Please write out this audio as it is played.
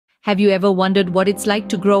Have you ever wondered what it's like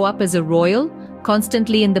to grow up as a royal,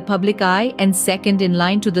 constantly in the public eye and second in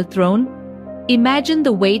line to the throne? Imagine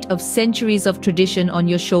the weight of centuries of tradition on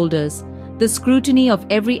your shoulders, the scrutiny of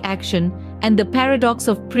every action, and the paradox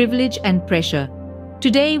of privilege and pressure.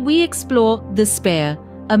 Today we explore The Spare,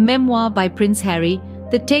 a memoir by Prince Harry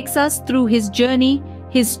that takes us through his journey,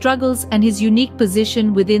 his struggles, and his unique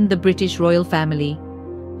position within the British royal family.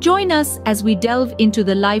 Join us as we delve into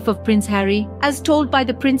the life of Prince Harry, as told by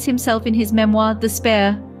the prince himself in his memoir, The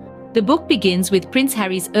Spare. The book begins with Prince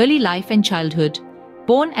Harry's early life and childhood.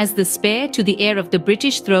 Born as the spare to the heir of the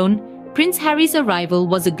British throne, Prince Harry's arrival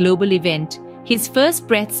was a global event, his first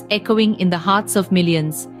breaths echoing in the hearts of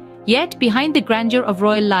millions. Yet, behind the grandeur of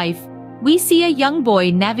royal life, we see a young boy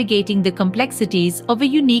navigating the complexities of a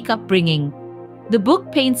unique upbringing. The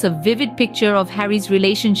book paints a vivid picture of Harry's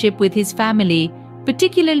relationship with his family,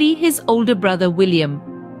 particularly his older brother William.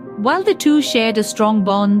 While the two shared a strong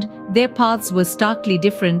bond, their paths were starkly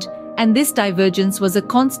different, and this divergence was a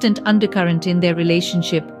constant undercurrent in their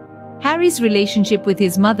relationship. Harry's relationship with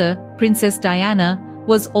his mother, Princess Diana,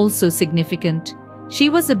 was also significant. She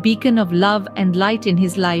was a beacon of love and light in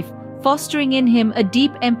his life, fostering in him a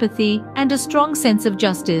deep empathy and a strong sense of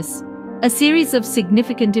justice. A series of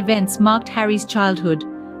significant events marked Harry's childhood.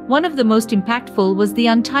 One of the most impactful was the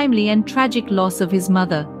untimely and tragic loss of his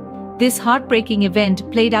mother. This heartbreaking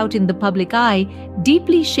event, played out in the public eye,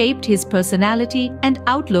 deeply shaped his personality and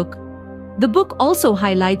outlook. The book also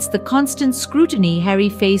highlights the constant scrutiny Harry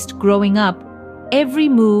faced growing up. Every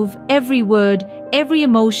move, every word, every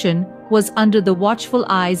emotion was under the watchful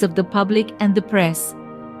eyes of the public and the press.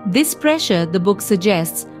 This pressure, the book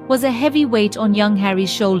suggests, was a heavy weight on young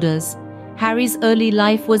Harry's shoulders. Harry's early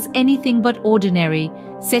life was anything but ordinary,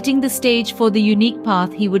 setting the stage for the unique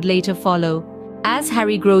path he would later follow. As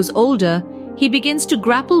Harry grows older, he begins to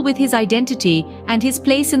grapple with his identity and his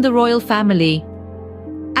place in the royal family.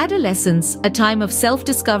 Adolescence, a time of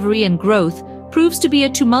self-discovery and growth, proves to be a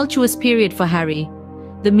tumultuous period for Harry.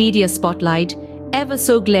 The media spotlight, ever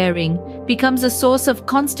so glaring, becomes a source of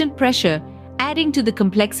constant pressure, adding to the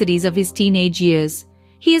complexities of his teenage years.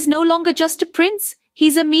 He is no longer just a prince,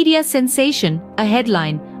 he's a media sensation, a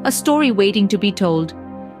headline, a story waiting to be told.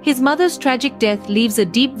 His mother's tragic death leaves a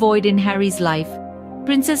deep void in Harry's life.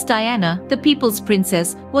 Princess Diana, the people's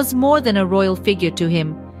princess, was more than a royal figure to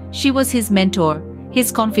him. She was his mentor,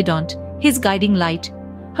 his confidant, his guiding light.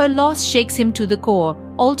 Her loss shakes him to the core,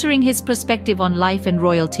 altering his perspective on life and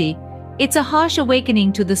royalty. It's a harsh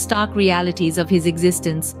awakening to the stark realities of his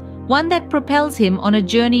existence, one that propels him on a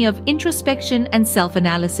journey of introspection and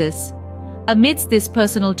self-analysis. Amidst this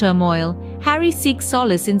personal turmoil, Harry seeks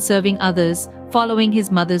solace in serving others, following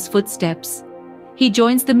his mother's footsteps. He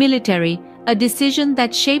joins the military, a decision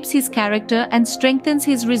that shapes his character and strengthens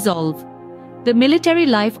his resolve. The military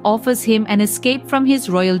life offers him an escape from his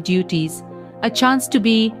royal duties, a chance to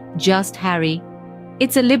be just Harry.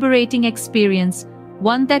 It's a liberating experience,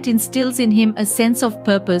 one that instills in him a sense of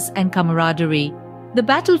purpose and camaraderie. The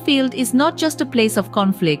battlefield is not just a place of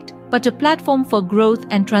conflict, but a platform for growth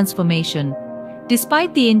and transformation.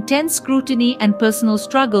 Despite the intense scrutiny and personal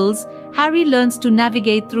struggles, Harry learns to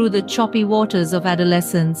navigate through the choppy waters of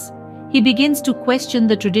adolescence. He begins to question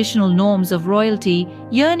the traditional norms of royalty,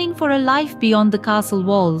 yearning for a life beyond the castle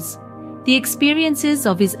walls. The experiences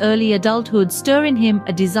of his early adulthood stir in him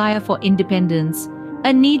a desire for independence,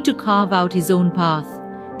 a need to carve out his own path.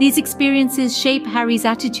 These experiences shape Harry's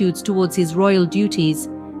attitudes towards his royal duties.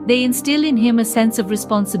 They instill in him a sense of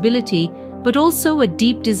responsibility, but also a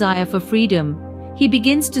deep desire for freedom. He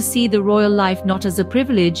begins to see the royal life not as a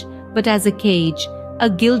privilege, but as a cage, a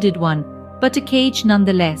gilded one, but a cage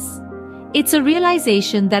nonetheless. It's a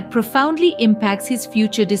realization that profoundly impacts his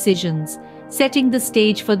future decisions, setting the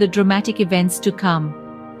stage for the dramatic events to come.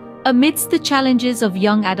 Amidst the challenges of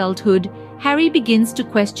young adulthood, Harry begins to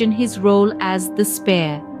question his role as the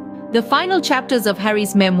spare. The final chapters of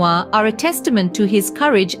Harry's memoir are a testament to his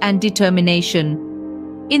courage and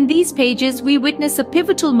determination. In these pages, we witness a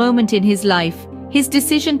pivotal moment in his life, his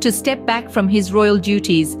decision to step back from his royal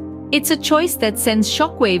duties. It's a choice that sends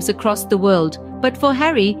shockwaves across the world, but for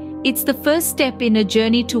Harry, it's the first step in a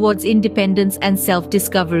journey towards independence and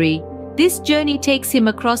self-discovery. This journey takes him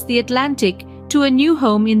across the Atlantic to a new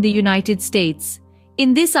home in the United States.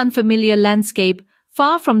 In this unfamiliar landscape,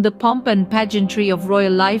 far from the pomp and pageantry of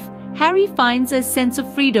royal life, Harry finds a sense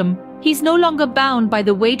of freedom. He's no longer bound by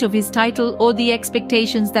the weight of his title or the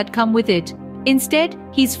expectations that come with it. Instead,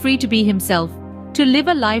 he's free to be himself, to live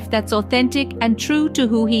a life that's authentic and true to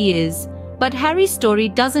who he is. But Harry's story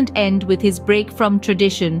doesn't end with his break from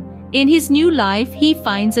tradition. In his new life, he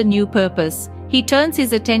finds a new purpose. he turns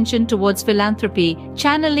his attention towards philanthropy,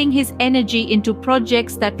 channeling his energy into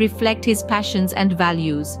projects that reflect his passions and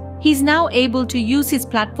values. He's now able to use his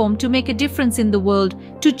platform to make a difference in the world,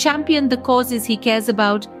 to champion the causes he cares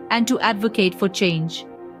about, and to advocate for change.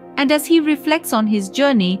 And as he reflects on his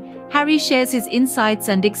journey, Harry shares his insights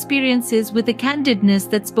and experiences with a candidness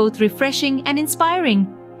that's both refreshing and inspiring.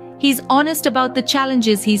 He's honest about the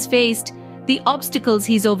challenges he's faced, the obstacles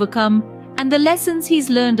he's overcome, and the lessons he's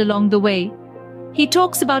learned along the way. He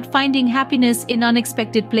talks about finding happiness in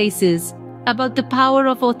unexpected places, about the power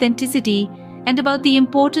of authenticity, and about the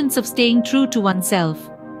importance of staying true to oneself.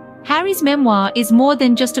 Harry's memoir is more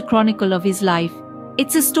than just a chronicle of his life.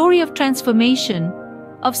 It's a story of transformation,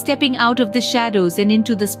 of stepping out of the shadows and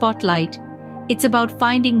into the spotlight. It's about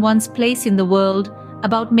finding one's place in the world,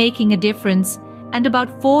 about making a difference, and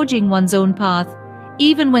about forging one's own path,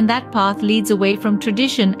 even when that path leads away from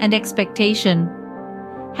tradition and expectation.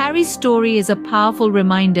 Harry's story is a powerful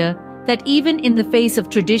reminder that even in the face of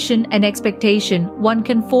tradition and expectation, one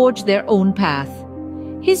can forge their own path.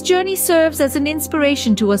 His journey serves as an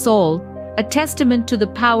inspiration to us all, a testament to the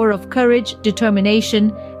power of courage,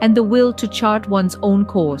 determination, and the will to chart one's own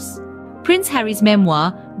course. Prince Harry's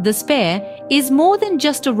memoir, The Spare, is more than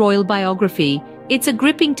just a royal biography. It's a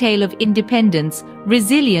gripping tale of independence,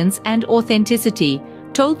 resilience, and authenticity,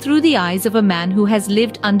 told through the eyes of a man who has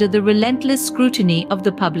lived under the relentless scrutiny of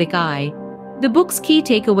the public eye. The book's key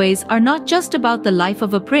takeaways are not just about the life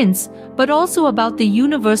of a prince, but also about the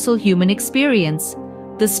universal human experience.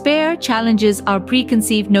 The Spare challenges our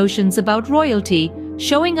preconceived notions about royalty,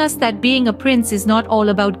 showing us that being a prince is not all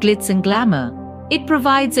about glitz and glamour. It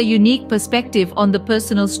provides a unique perspective on the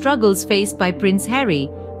personal struggles faced by Prince Harry,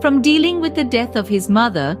 from dealing with the death of his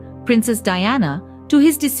mother, Princess Diana, to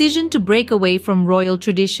his decision to break away from royal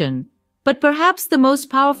tradition. But perhaps the most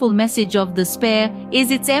powerful message of The Spare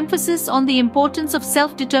is its emphasis on the importance of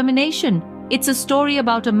self-determination. It's a story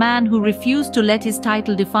about a man who refused to let his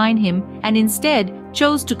title define him and instead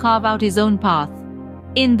chose to carve out his own path.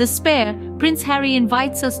 In The Spare, Prince Harry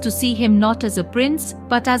invites us to see him not as a prince,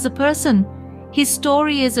 but as a person. His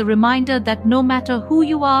story is a reminder that no matter who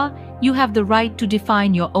you are, you have the right to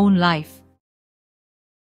define your own life.